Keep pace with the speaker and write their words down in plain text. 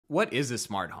What is a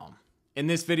smart home? In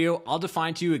this video, I'll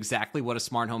define to you exactly what a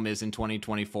smart home is in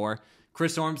 2024.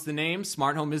 Chris Orm's the name,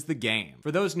 smart home is the game.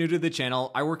 For those new to the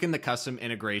channel, I work in the custom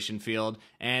integration field,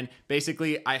 and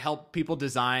basically I help people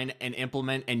design and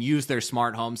implement and use their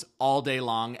smart homes all day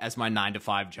long as my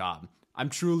 9-to-5 job. I'm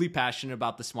truly passionate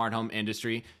about the smart home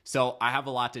industry, so I have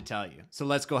a lot to tell you. So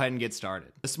let's go ahead and get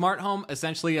started. The smart home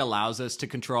essentially allows us to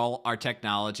control our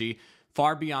technology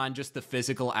far beyond just the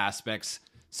physical aspects.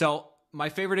 So my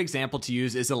favorite example to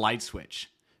use is a light switch.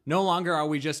 No longer are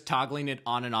we just toggling it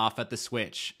on and off at the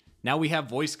switch. Now we have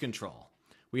voice control.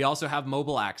 We also have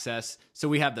mobile access. So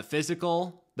we have the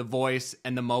physical, the voice,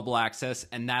 and the mobile access.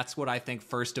 And that's what I think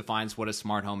first defines what a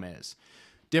smart home is.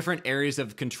 Different areas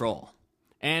of control.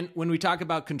 And when we talk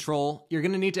about control, you're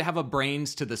going to need to have a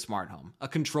brains to the smart home, a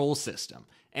control system.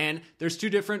 And there's two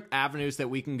different avenues that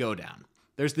we can go down.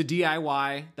 There's the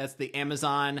DIY, that's the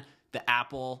Amazon, the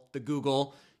Apple, the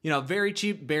Google. Very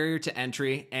cheap barrier to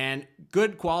entry and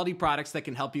good quality products that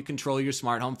can help you control your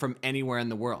smart home from anywhere in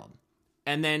the world.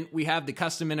 And then we have the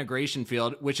custom integration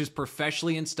field, which is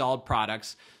professionally installed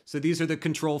products. So these are the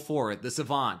Control4, the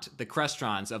Savant, the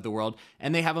Crestrons of the world,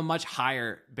 and they have a much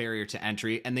higher barrier to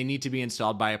entry and they need to be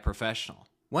installed by a professional.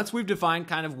 Once we've defined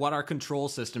kind of what our control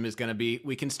system is going to be,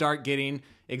 we can start getting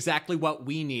exactly what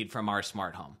we need from our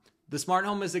smart home. The smart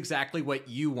home is exactly what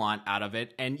you want out of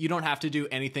it, and you don't have to do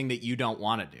anything that you don't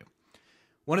want to do.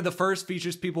 One of the first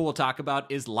features people will talk about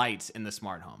is lights in the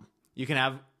smart home. You can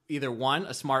have either one,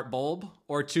 a smart bulb,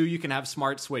 or two, you can have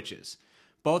smart switches.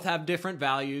 Both have different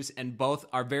values and both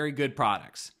are very good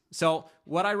products. So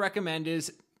what I recommend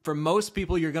is, for most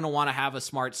people, you're going to want to have a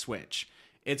smart switch.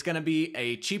 It's going to be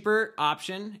a cheaper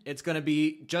option. It's going to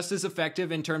be just as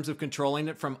effective in terms of controlling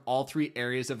it from all three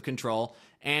areas of control.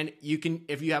 And you can,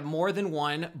 if you have more than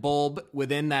one bulb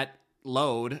within that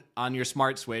load on your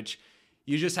smart switch,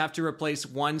 you just have to replace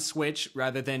one switch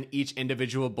rather than each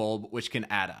individual bulb, which can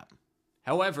add up.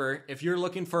 However, if you're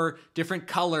looking for different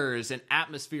colors and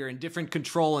atmosphere and different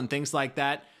control and things like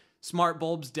that, smart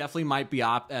bulbs definitely might be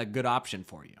a good option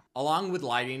for you. Along with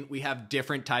lighting, we have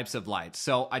different types of lights.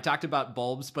 So I talked about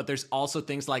bulbs, but there's also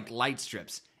things like light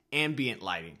strips, ambient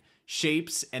lighting,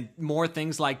 shapes, and more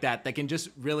things like that that can just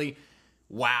really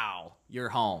wow your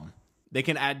home. They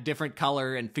can add different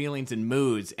color and feelings and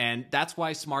moods, and that's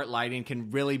why smart lighting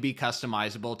can really be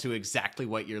customizable to exactly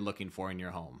what you're looking for in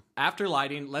your home. After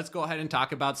lighting, let's go ahead and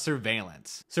talk about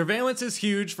surveillance. Surveillance is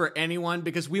huge for anyone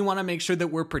because we want to make sure that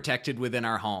we're protected within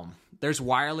our home. There's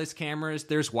wireless cameras,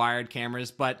 there's wired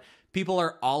cameras, but people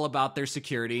are all about their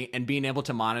security and being able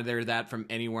to monitor that from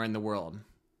anywhere in the world.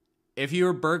 If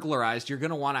you're burglarized, you're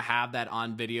going to want to have that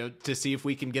on video to see if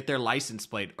we can get their license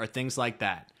plate or things like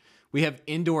that. We have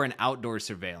indoor and outdoor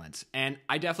surveillance, and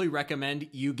I definitely recommend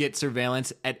you get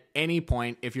surveillance at any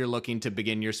point if you're looking to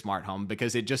begin your smart home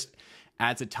because it just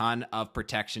adds a ton of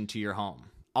protection to your home.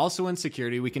 Also in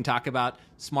security, we can talk about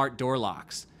smart door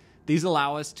locks. These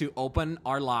allow us to open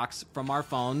our locks from our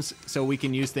phones so we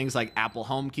can use things like Apple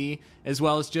HomeKey as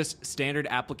well as just standard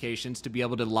applications to be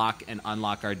able to lock and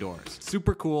unlock our doors.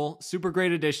 Super cool, super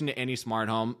great addition to any smart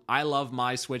home. I love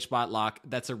my SwitchBot lock.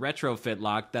 That's a retrofit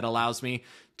lock that allows me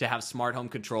to have smart home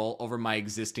control over my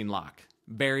existing lock.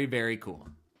 Very, very cool.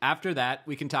 After that,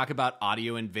 we can talk about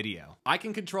audio and video. I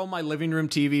can control my living room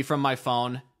TV from my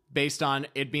phone based on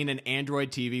it being an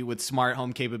Android TV with smart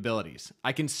home capabilities.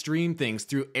 I can stream things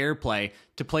through AirPlay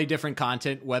to play different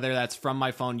content, whether that's from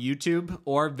my phone YouTube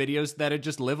or videos that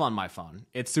just live on my phone.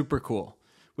 It's super cool.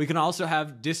 We can also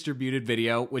have distributed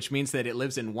video, which means that it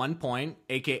lives in one point,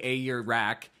 aka your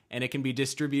rack, and it can be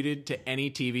distributed to any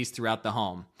TVs throughout the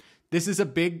home. This is a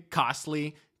big,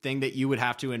 costly thing that you would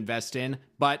have to invest in,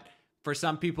 but for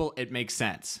some people, it makes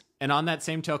sense. And on that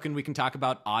same token, we can talk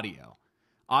about audio.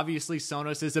 Obviously,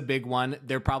 Sonos is a big one.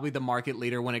 They're probably the market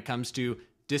leader when it comes to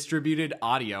distributed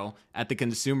audio at the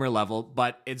consumer level,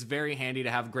 but it's very handy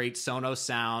to have great Sonos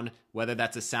sound, whether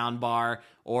that's a sound bar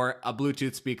or a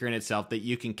Bluetooth speaker in itself that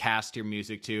you can cast your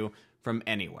music to from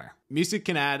anywhere. Music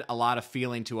can add a lot of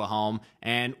feeling to a home,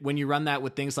 and when you run that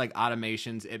with things like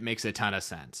automations, it makes a ton of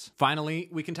sense. Finally,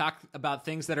 we can talk about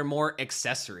things that are more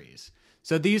accessories.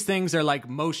 So these things are like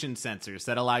motion sensors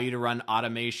that allow you to run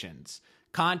automations,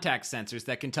 contact sensors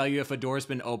that can tell you if a door's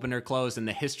been opened or closed and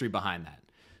the history behind that.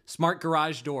 Smart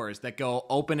garage doors that go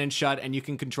open and shut and you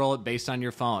can control it based on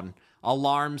your phone.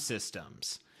 Alarm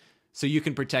systems so you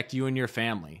can protect you and your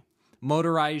family.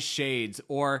 Motorized shades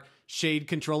or shade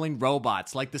controlling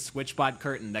robots like the SwitchBot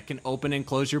curtain that can open and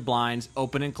close your blinds,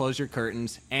 open and close your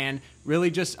curtains, and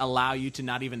really just allow you to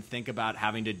not even think about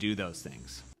having to do those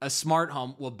things. A smart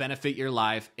home will benefit your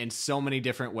life in so many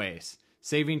different ways.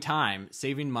 saving time,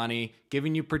 saving money,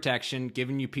 giving you protection,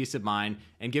 giving you peace of mind,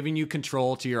 and giving you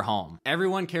control to your home.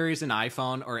 Everyone carries an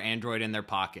iPhone or Android in their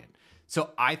pocket.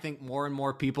 So I think more and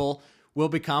more people will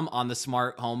become on the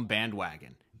smart home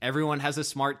bandwagon. Everyone has a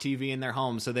smart TV in their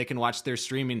home so they can watch their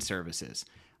streaming services.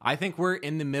 I think we're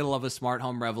in the middle of a smart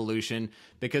home revolution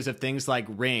because of things like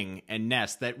Ring and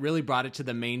Nest that really brought it to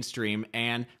the mainstream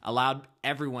and allowed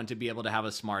everyone to be able to have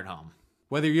a smart home.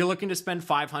 Whether you're looking to spend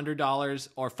 $500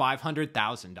 or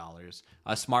 $500,000,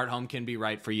 a smart home can be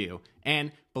right for you.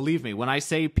 And believe me, when I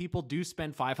say people do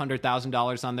spend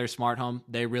 $500,000 on their smart home,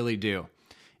 they really do.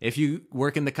 If you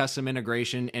work in the custom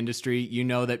integration industry, you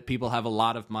know that people have a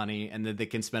lot of money and that they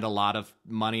can spend a lot of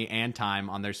money and time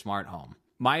on their smart home.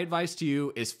 My advice to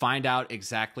you is find out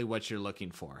exactly what you're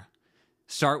looking for.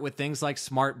 Start with things like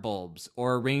smart bulbs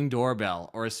or a Ring doorbell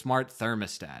or a smart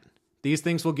thermostat. These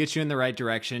things will get you in the right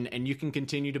direction and you can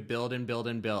continue to build and build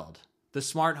and build. The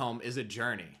smart home is a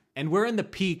journey and we're in the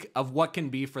peak of what can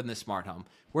be for the smart home.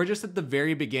 We're just at the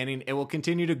very beginning. It will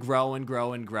continue to grow and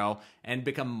grow and grow and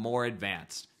become more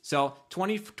advanced. So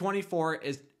 2024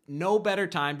 is no better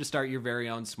time to start your very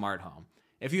own smart home.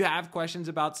 If you have questions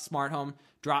about smart home,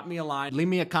 drop me a line, leave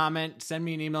me a comment, send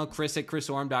me an email,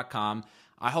 chris@chrisoram.com.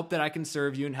 I hope that I can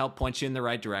serve you and help point you in the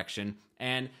right direction.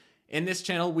 And in this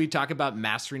channel, we talk about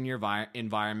mastering your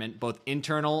environment, both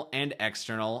internal and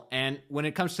external. And when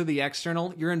it comes to the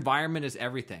external, your environment is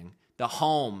everything. The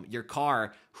home, your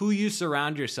car, who you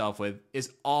surround yourself with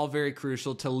is all very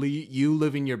crucial to you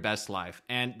living your best life.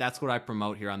 And that's what I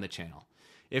promote here on the channel.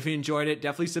 If you enjoyed it,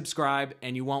 definitely subscribe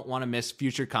and you won't want to miss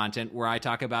future content where I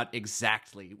talk about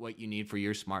exactly what you need for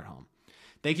your smart home.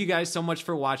 Thank you guys so much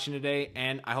for watching today,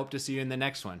 and I hope to see you in the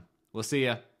next one. We'll see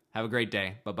ya. Have a great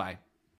day. Bye-bye.